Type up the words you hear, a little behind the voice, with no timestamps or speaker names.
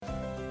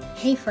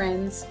Hey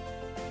friends,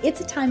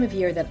 it's a time of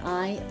year that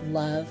I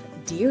love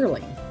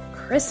dearly,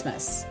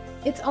 Christmas.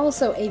 It's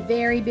also a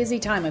very busy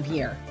time of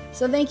year,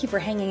 so thank you for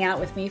hanging out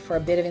with me for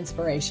a bit of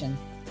inspiration.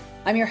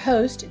 I'm your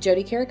host,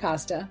 Jody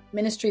Caracosta,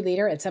 ministry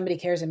leader at Somebody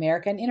Cares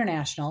America and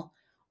International,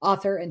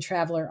 author and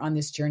traveler on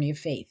this journey of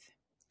faith.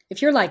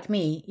 If you're like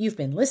me, you've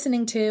been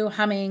listening to,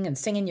 humming, and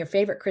singing your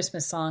favorite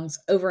Christmas songs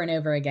over and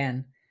over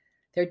again.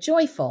 They're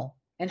joyful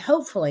and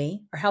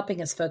hopefully are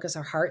helping us focus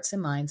our hearts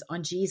and minds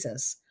on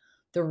Jesus,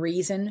 the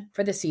reason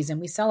for the season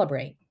we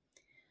celebrate.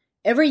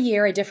 Every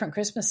year, a different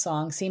Christmas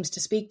song seems to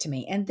speak to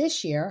me, and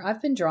this year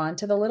I've been drawn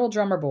to The Little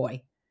Drummer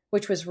Boy,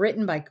 which was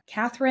written by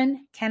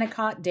Catherine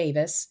Kennicott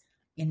Davis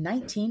in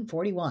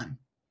 1941.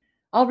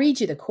 I'll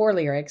read you the core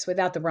lyrics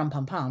without the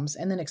rum-pum-pums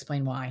and then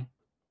explain why.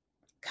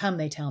 Come,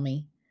 they tell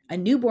me, a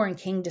newborn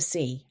king to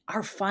see,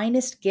 our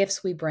finest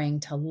gifts we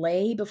bring to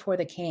lay before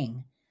the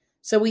king,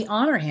 so we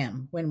honor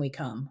him when we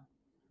come.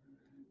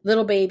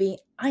 Little baby,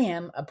 I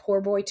am a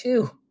poor boy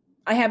too.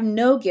 I have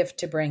no gift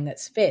to bring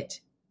that's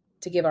fit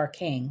to give our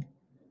king.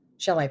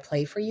 Shall I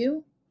play for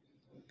you?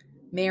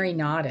 Mary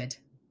nodded.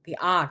 The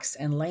ox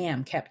and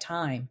lamb kept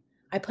time.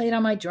 I played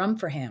on my drum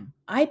for him.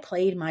 I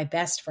played my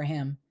best for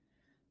him.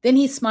 Then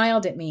he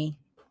smiled at me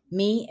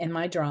and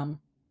my drum.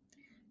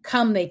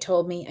 Come, they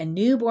told me, a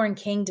newborn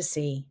king to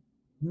see,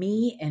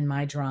 me and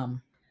my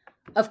drum.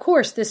 Of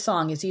course, this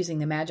song is using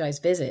the Magi's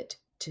visit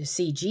to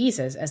see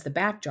Jesus as the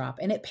backdrop,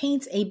 and it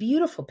paints a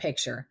beautiful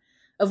picture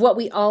of what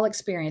we all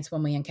experience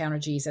when we encounter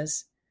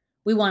Jesus.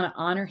 We want to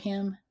honor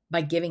him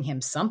by giving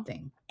him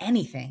something,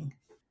 anything.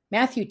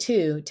 Matthew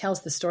 2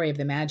 tells the story of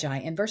the Magi,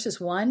 and verses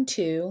 1,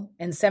 2,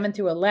 and 7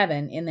 through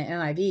 11 in the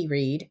NIV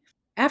read,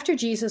 After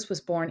Jesus was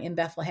born in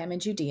Bethlehem in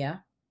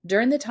Judea,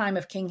 during the time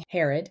of King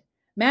Herod,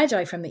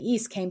 Magi from the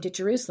east came to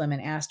Jerusalem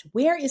and asked,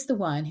 Where is the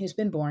one who's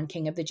been born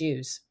King of the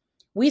Jews?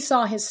 We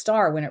saw his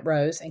star when it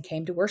rose and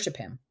came to worship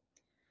him.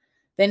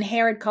 Then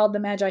Herod called the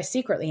Magi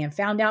secretly and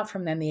found out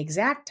from them the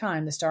exact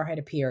time the star had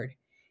appeared.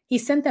 He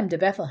sent them to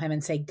Bethlehem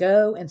and said,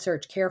 Go and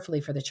search carefully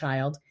for the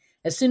child.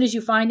 As soon as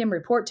you find him,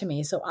 report to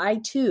me, so I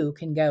too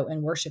can go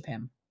and worship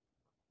him.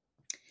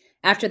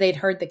 After they'd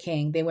heard the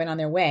king, they went on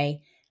their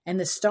way, and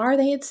the star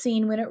they had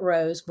seen when it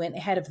rose went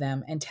ahead of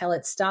them until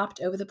it stopped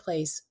over the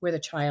place where the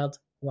child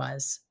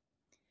was.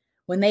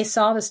 When they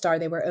saw the star,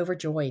 they were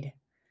overjoyed.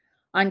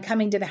 On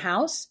coming to the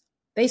house,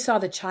 they saw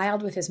the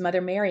child with his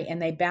mother Mary,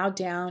 and they bowed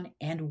down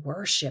and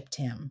worshipped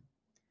him.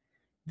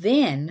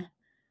 Then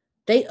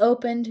they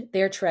opened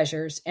their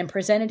treasures and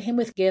presented him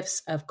with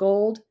gifts of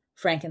gold,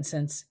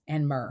 frankincense,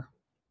 and myrrh.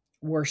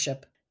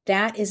 Worship.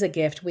 That is a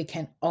gift we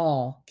can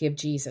all give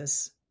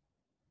Jesus.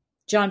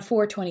 John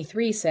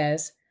 4:23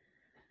 says,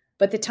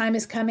 But the time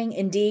is coming,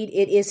 indeed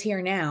it is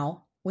here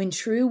now, when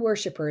true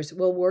worshipers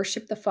will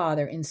worship the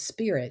Father in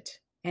spirit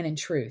and in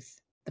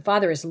truth. The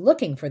Father is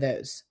looking for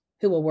those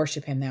who will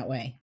worship him that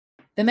way.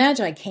 The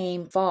Magi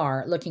came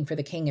far looking for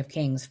the King of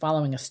Kings,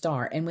 following a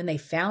star, and when they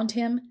found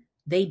him,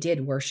 they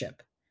did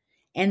worship.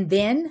 And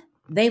then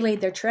they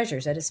laid their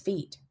treasures at his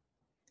feet.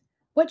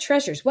 What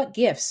treasures, what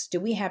gifts do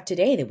we have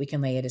today that we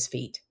can lay at his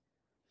feet?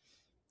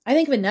 I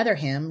think of another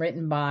hymn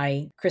written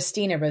by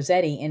Christina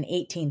Rossetti in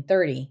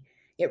 1830.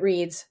 It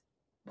reads,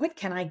 What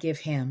can I give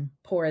him,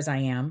 poor as I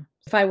am?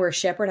 If I were a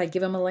shepherd, I'd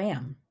give him a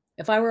lamb.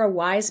 If I were a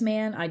wise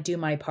man, I'd do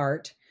my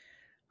part.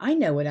 I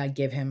know what I'd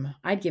give him.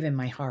 I'd give him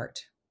my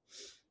heart.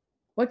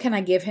 What can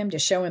I give him to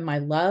show him my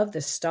love?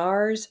 The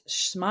stars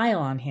smile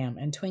on him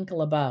and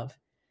twinkle above.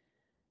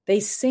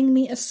 They sing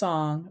me a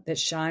song that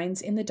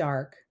shines in the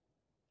dark.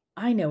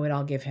 I know what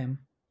I'll give him.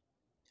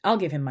 I'll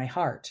give him my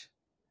heart.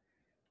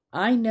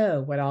 I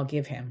know what I'll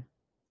give him.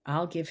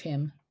 I'll give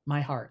him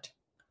my heart.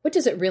 What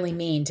does it really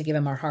mean to give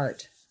him our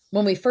heart?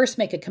 When we first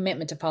make a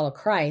commitment to follow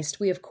Christ,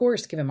 we of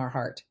course give him our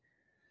heart.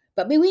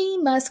 But we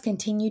must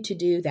continue to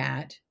do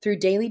that through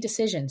daily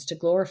decisions to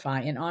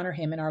glorify and honor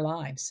him in our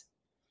lives.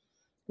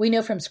 We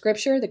know from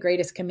Scripture the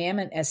greatest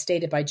commandment as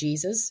stated by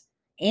Jesus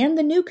and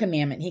the new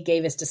commandment he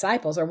gave his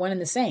disciples are one and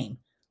the same.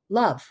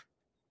 Love.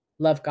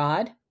 Love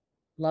God.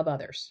 Love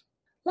others.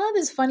 Love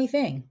is a funny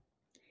thing.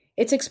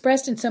 It's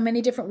expressed in so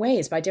many different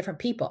ways by different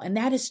people, and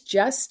that is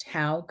just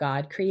how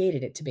God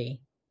created it to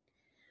be.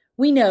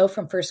 We know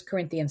from 1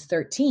 Corinthians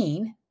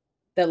 13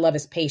 that love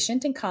is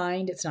patient and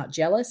kind. It's not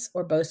jealous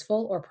or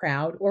boastful or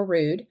proud or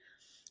rude.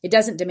 It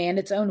doesn't demand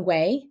its own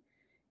way.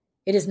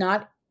 It is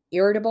not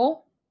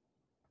irritable.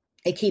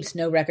 It keeps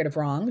no record of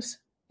wrongs.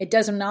 It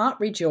does not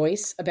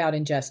rejoice about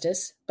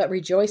injustice, but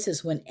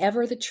rejoices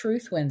whenever the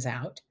truth wins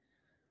out.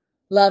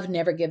 Love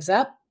never gives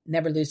up,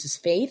 never loses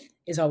faith,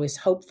 is always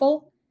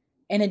hopeful,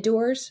 and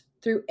endures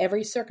through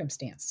every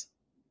circumstance.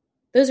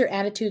 Those are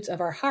attitudes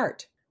of our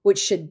heart, which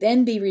should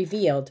then be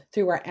revealed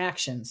through our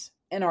actions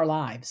and our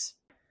lives.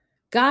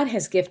 God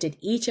has gifted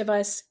each of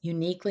us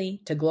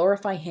uniquely to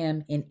glorify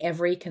him in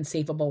every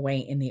conceivable way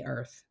in the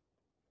earth.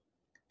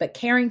 But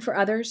caring for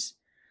others,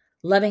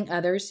 loving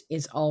others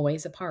is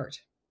always a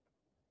part.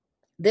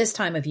 This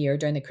time of year,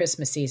 during the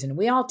Christmas season,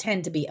 we all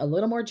tend to be a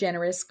little more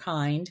generous,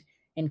 kind,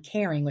 and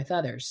caring with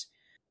others.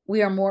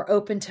 We are more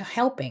open to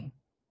helping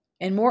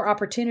and more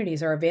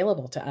opportunities are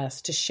available to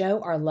us to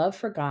show our love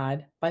for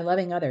God by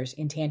loving others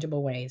in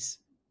tangible ways.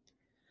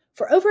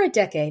 For over a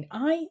decade,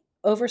 I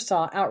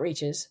oversaw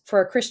outreaches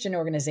for a Christian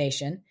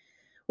organization,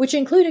 which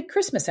included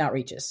Christmas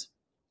outreaches.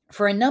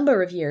 For a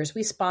number of years,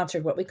 we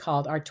sponsored what we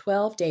called our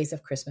 12 Days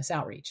of Christmas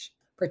Outreach.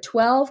 For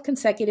 12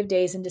 consecutive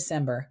days in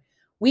December,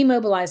 we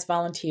mobilized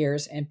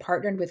volunteers and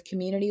partnered with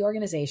community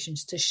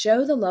organizations to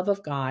show the love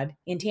of God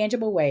in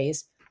tangible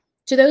ways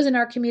to those in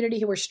our community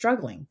who were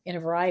struggling in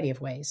a variety of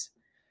ways.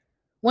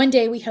 One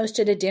day, we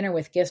hosted a dinner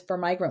with gifts for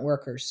migrant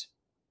workers.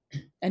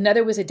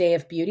 Another was a day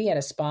of beauty at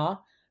a spa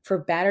for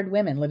battered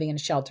women living in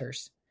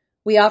shelters.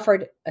 We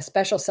offered a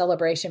special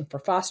celebration for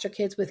foster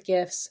kids with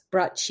gifts,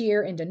 brought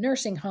cheer into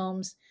nursing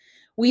homes.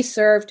 We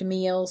served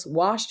meals,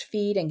 washed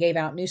feet, and gave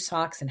out new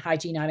socks and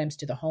hygiene items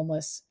to the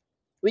homeless.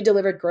 We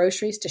delivered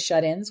groceries to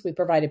shut-ins. We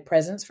provided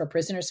presents for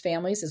prisoners'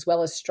 families as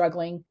well as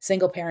struggling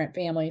single-parent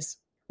families.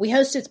 We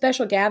hosted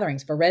special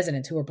gatherings for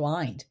residents who were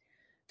blind,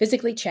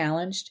 physically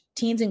challenged,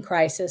 teens in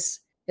crisis,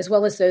 as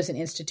well as those in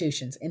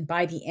institutions. And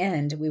by the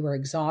end, we were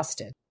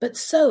exhausted, but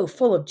so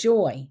full of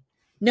joy,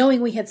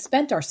 knowing we had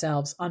spent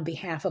ourselves on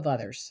behalf of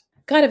others.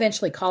 God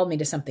eventually called me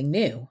to something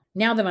new.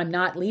 Now that I'm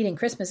not leading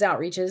Christmas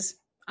outreaches,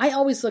 I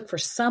always look for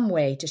some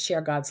way to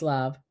share God's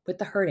love with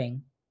the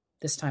hurting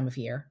this time of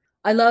year.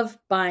 I love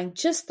buying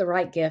just the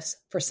right gifts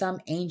for some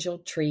angel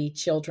tree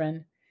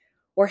children,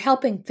 or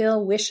helping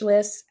fill wish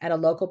lists at a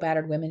local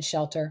battered women's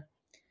shelter.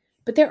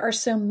 But there are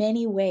so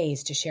many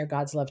ways to share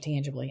God's love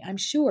tangibly. I'm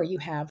sure you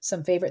have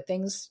some favorite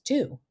things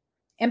too.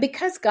 And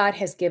because God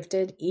has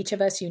gifted each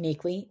of us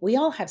uniquely, we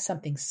all have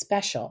something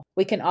special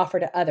we can offer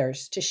to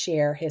others to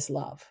share his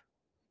love.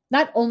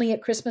 Not only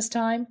at Christmas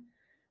time,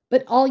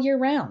 but all year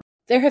round.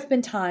 There have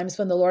been times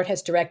when the Lord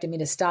has directed me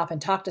to stop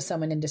and talk to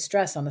someone in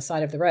distress on the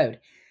side of the road.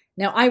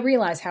 Now, I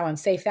realize how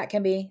unsafe that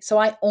can be, so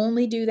I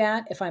only do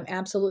that if I'm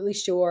absolutely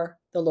sure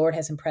the Lord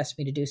has impressed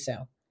me to do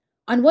so.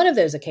 On one of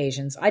those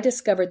occasions, I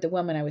discovered the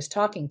woman I was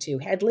talking to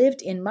had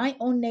lived in my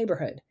own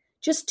neighborhood,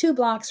 just 2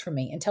 blocks from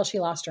me, until she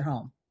lost her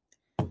home.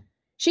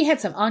 She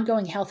had some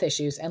ongoing health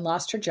issues and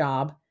lost her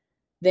job,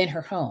 then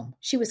her home.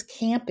 She was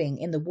camping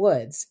in the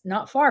woods,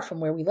 not far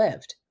from where we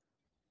lived.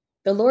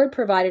 The Lord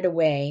provided a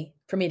way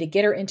for me to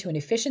get her into an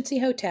efficiency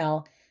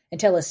hotel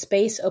until a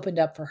space opened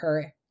up for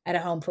her at a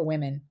home for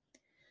women.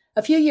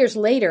 A few years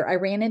later, I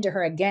ran into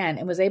her again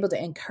and was able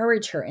to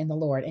encourage her in the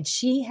Lord, and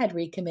she had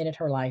recommitted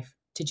her life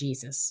to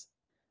Jesus.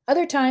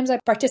 Other times, I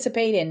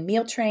participate in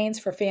meal trains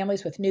for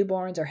families with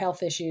newborns or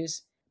health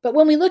issues. But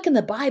when we look in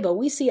the Bible,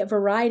 we see a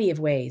variety of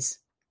ways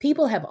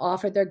people have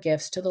offered their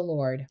gifts to the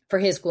Lord for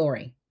his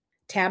glory.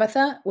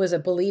 Tabitha was a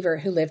believer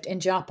who lived in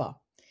Joppa.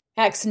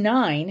 Acts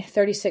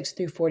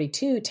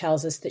 9:36-42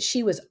 tells us that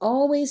she was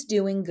always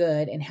doing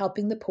good and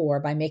helping the poor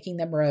by making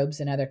them robes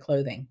and other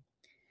clothing.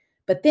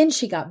 But then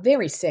she got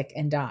very sick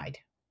and died.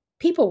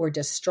 People were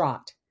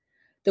distraught.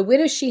 The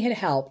widows she had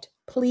helped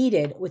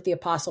pleaded with the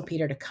Apostle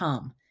Peter to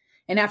come.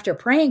 And after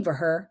praying for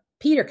her,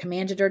 Peter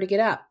commanded her to get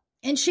up.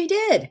 And she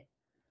did.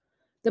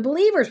 The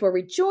believers were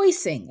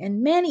rejoicing,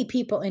 and many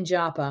people in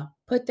Joppa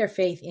put their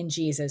faith in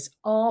Jesus,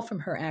 all from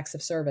her acts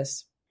of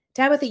service.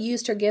 Tabitha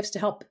used her gifts to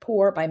help the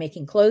poor by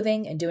making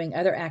clothing and doing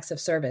other acts of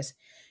service.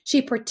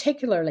 She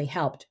particularly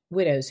helped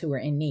widows who were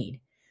in need.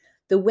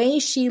 The way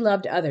she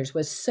loved others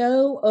was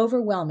so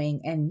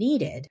overwhelming and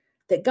needed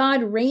that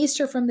God raised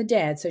her from the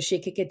dead so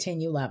she could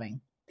continue loving.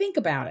 Think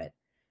about it.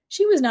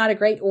 She was not a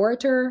great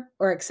orator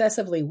or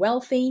excessively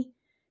wealthy.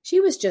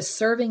 She was just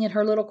serving in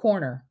her little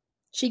corner.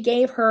 She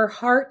gave her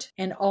heart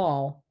and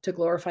all to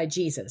glorify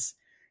Jesus,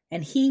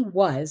 and he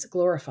was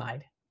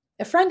glorified.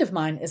 A friend of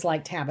mine is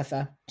like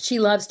Tabitha. She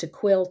loves to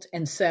quilt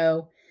and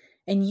sew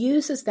and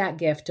uses that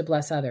gift to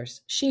bless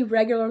others. She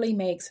regularly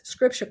makes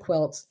scripture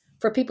quilts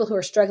for people who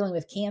are struggling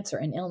with cancer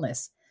and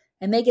illness,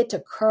 and they get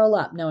to curl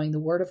up knowing the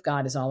word of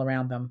God is all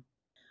around them.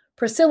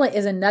 Priscilla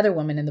is another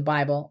woman in the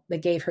Bible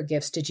that gave her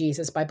gifts to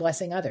Jesus by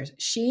blessing others.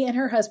 She and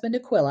her husband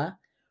Aquila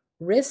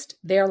risked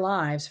their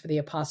lives for the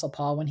Apostle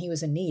Paul when he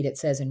was in need, it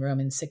says in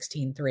Romans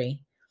 16:3.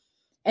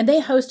 And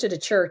they hosted a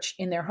church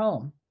in their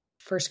home.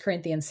 1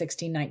 Corinthians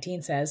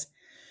 16:19 says,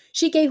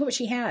 she gave what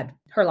she had,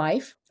 her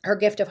life, her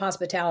gift of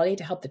hospitality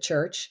to help the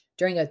church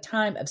during a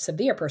time of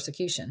severe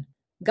persecution.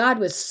 God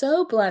was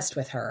so blessed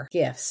with her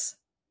gifts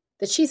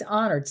that she's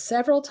honored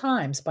several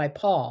times by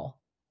Paul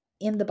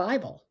in the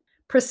Bible.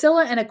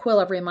 Priscilla and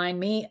Aquila remind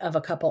me of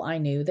a couple I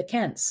knew, the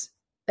Kents.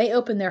 They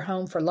opened their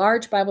home for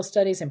large Bible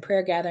studies and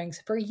prayer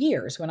gatherings for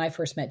years when I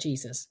first met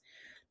Jesus.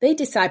 They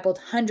discipled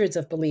hundreds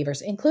of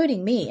believers,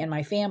 including me and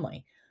my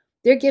family.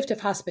 Their gift of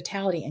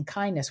hospitality and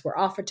kindness were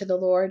offered to the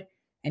Lord,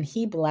 and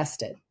he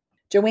blessed it.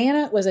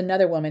 Joanna was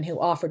another woman who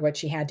offered what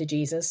she had to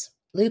Jesus.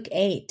 Luke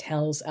 8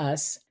 tells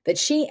us that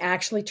she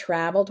actually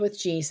traveled with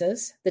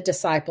Jesus, the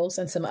disciples,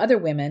 and some other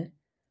women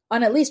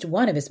on at least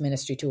one of his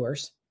ministry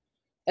tours.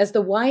 As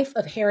the wife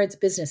of Herod's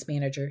business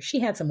manager, she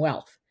had some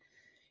wealth.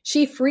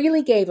 She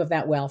freely gave of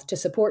that wealth to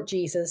support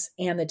Jesus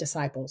and the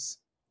disciples.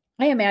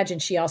 I imagine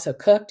she also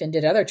cooked and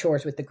did other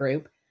chores with the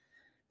group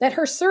that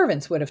her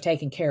servants would have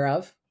taken care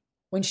of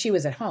when she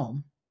was at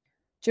home.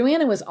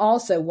 Joanna was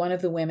also one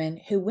of the women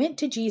who went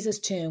to Jesus'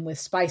 tomb with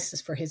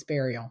spices for his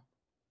burial.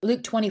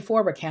 Luke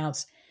 24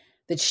 recounts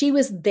that she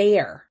was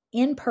there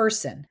in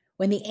person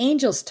when the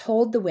angels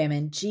told the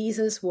women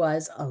Jesus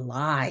was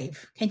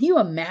alive. Can you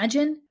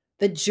imagine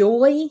the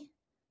joy,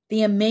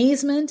 the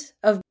amazement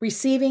of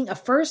receiving a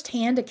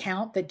first-hand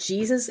account that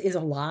Jesus is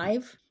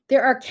alive?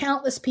 There are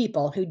countless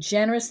people who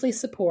generously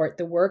support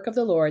the work of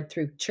the Lord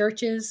through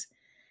churches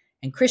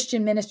and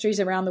Christian ministries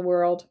around the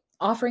world,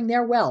 offering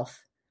their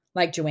wealth,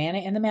 like Joanna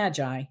and the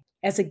Magi,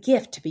 as a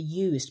gift to be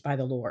used by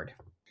the Lord.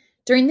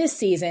 During this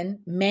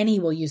season, many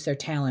will use their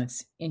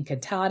talents in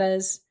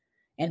cantatas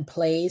and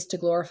plays to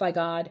glorify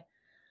God.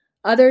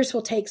 Others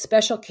will take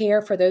special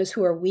care for those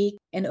who are weak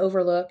and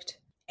overlooked.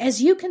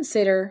 As you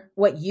consider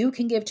what you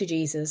can give to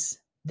Jesus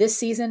this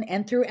season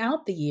and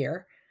throughout the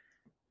year,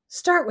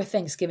 start with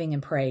thanksgiving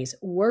and praise.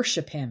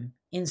 Worship him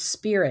in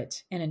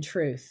spirit and in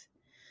truth.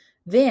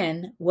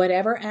 Then,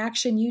 whatever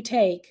action you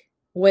take,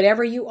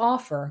 whatever you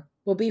offer,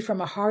 will be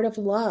from a heart of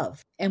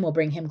love and will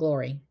bring him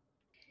glory.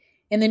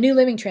 In the New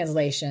Living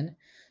Translation,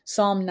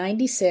 Psalm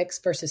 96,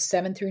 verses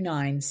 7 through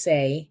 9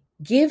 say,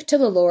 "Give to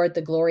the Lord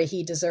the glory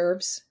he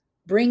deserves.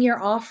 Bring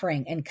your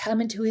offering and come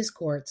into his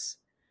courts.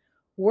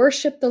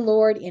 Worship the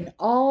Lord in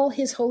all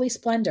his holy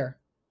splendor.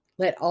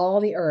 Let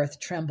all the earth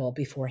tremble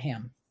before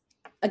him."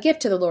 A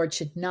gift to the Lord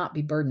should not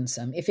be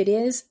burdensome. If it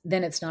is,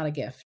 then it's not a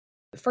gift.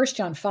 1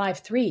 John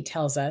 5:3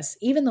 tells us,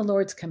 even the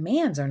Lord's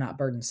commands are not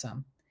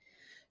burdensome.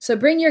 So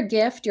bring your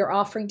gift, your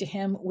offering to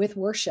him with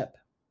worship,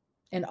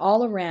 and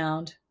all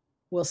around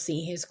will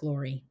see his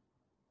glory.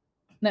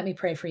 Let me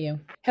pray for you.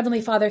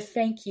 Heavenly Father,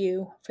 thank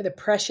you for the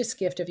precious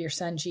gift of your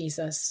Son,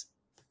 Jesus.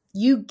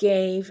 You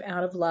gave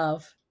out of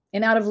love,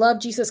 and out of love,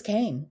 Jesus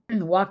came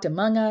and walked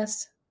among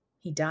us.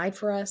 He died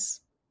for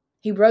us.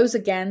 He rose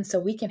again so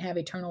we can have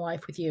eternal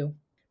life with you.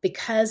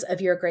 Because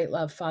of your great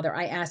love, Father,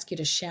 I ask you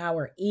to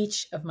shower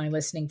each of my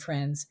listening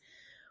friends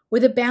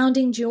with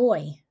abounding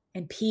joy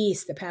and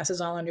peace that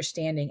passes all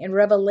understanding and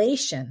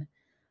revelation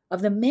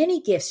of the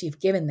many gifts you've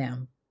given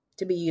them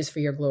to be used for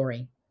your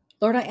glory.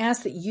 Lord, I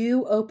ask that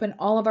you open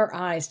all of our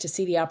eyes to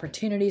see the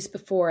opportunities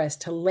before us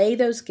to lay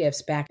those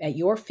gifts back at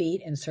your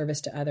feet in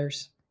service to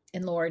others.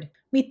 And Lord,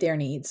 meet their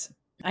needs.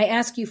 I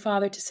ask you,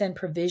 Father, to send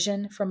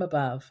provision from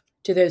above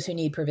to those who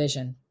need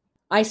provision.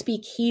 I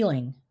speak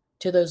healing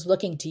to those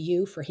looking to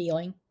you for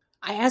healing.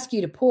 I ask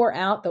you to pour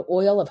out the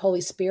oil of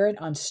Holy Spirit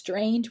on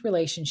strained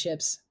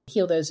relationships.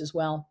 Heal those as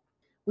well.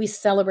 We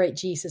celebrate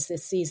Jesus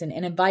this season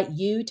and invite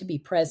you to be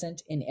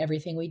present in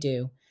everything we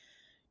do,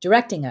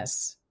 directing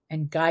us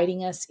and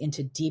guiding us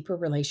into deeper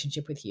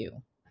relationship with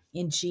you.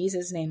 In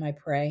Jesus' name I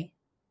pray.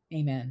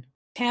 Amen.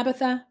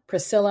 Tabitha,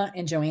 Priscilla,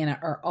 and Joanna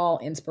are all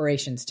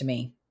inspirations to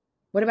me.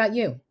 What about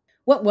you?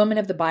 What woman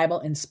of the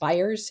Bible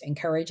inspires,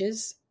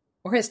 encourages,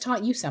 or has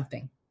taught you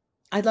something?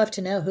 I'd love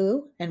to know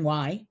who and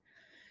why.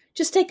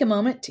 Just take a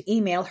moment to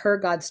email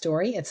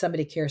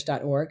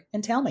hergodstory@somebodycares.org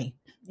and tell me.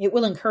 It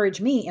will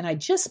encourage me, and I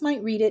just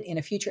might read it in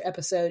a future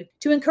episode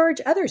to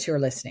encourage others who are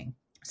listening.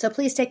 So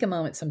please take a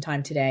moment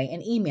sometime today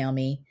and email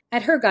me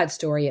at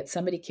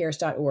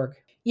hergodstory@somebodycares.org.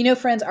 You know,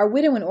 friends, our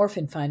Widow and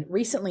Orphan Fund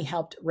recently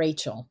helped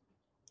Rachel,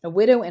 a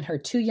widow and her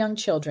 2 young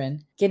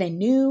children, get a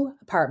new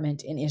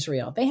apartment in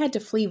Israel. They had to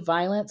flee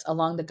violence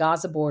along the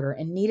Gaza border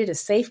and needed a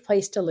safe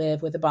place to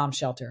live with a bomb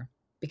shelter.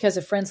 Because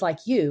of friends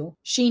like you,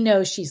 she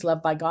knows she's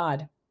loved by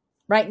God.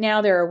 Right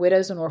now, there are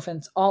widows and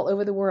orphans all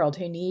over the world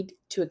who need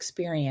to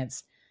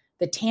experience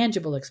the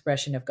tangible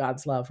expression of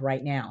God's love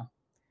right now.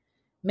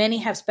 Many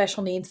have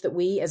special needs that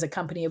we, as a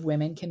company of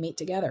women, can meet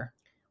together.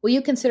 Will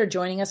you consider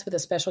joining us with a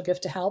special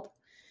gift to help?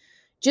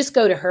 Just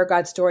go to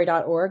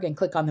hergodstory.org and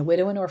click on the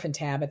Widow and Orphan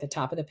tab at the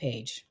top of the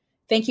page.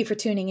 Thank you for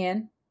tuning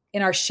in.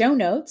 In our show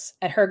notes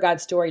at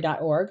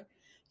hergodstory.org,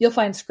 you'll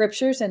find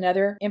scriptures and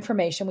other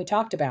information we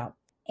talked about.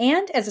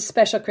 And as a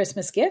special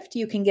Christmas gift,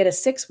 you can get a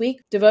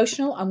 6-week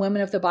devotional on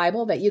women of the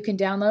Bible that you can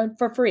download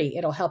for free.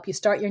 It'll help you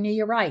start your new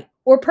year right.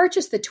 Or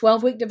purchase the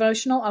 12-week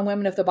devotional on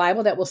women of the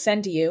Bible that we'll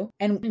send to you,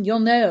 and you'll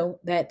know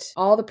that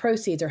all the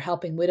proceeds are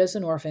helping widows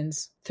and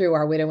orphans through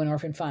our Widow and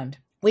Orphan Fund.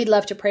 We'd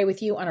love to pray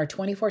with you on our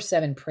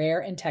 24/7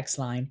 prayer and text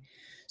line.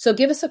 So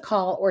give us a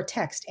call or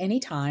text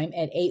anytime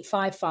at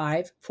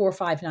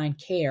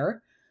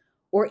 855-459-CARE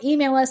or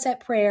email us at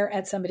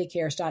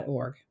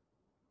prayer@somebodycares.org.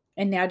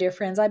 And now, dear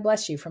friends, I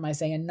bless you from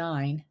Isaiah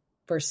 9,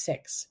 verse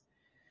 6.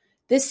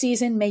 This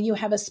season, may you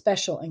have a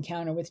special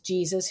encounter with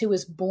Jesus, who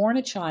was born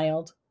a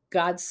child,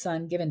 God's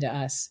Son given to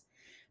us.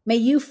 May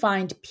you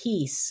find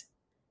peace,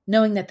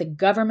 knowing that the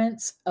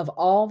governments of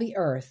all the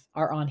earth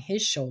are on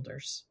his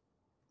shoulders.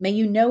 May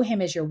you know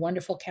him as your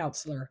wonderful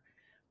counselor,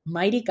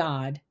 mighty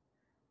God,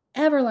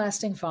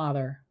 everlasting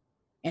Father,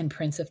 and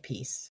Prince of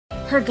Peace.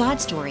 Her God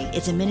Story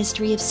is a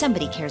ministry of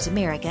Somebody Cares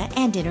America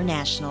and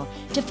International.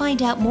 To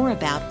find out more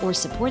about or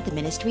support the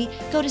ministry,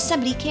 go to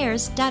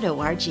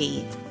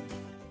somebodycares.org.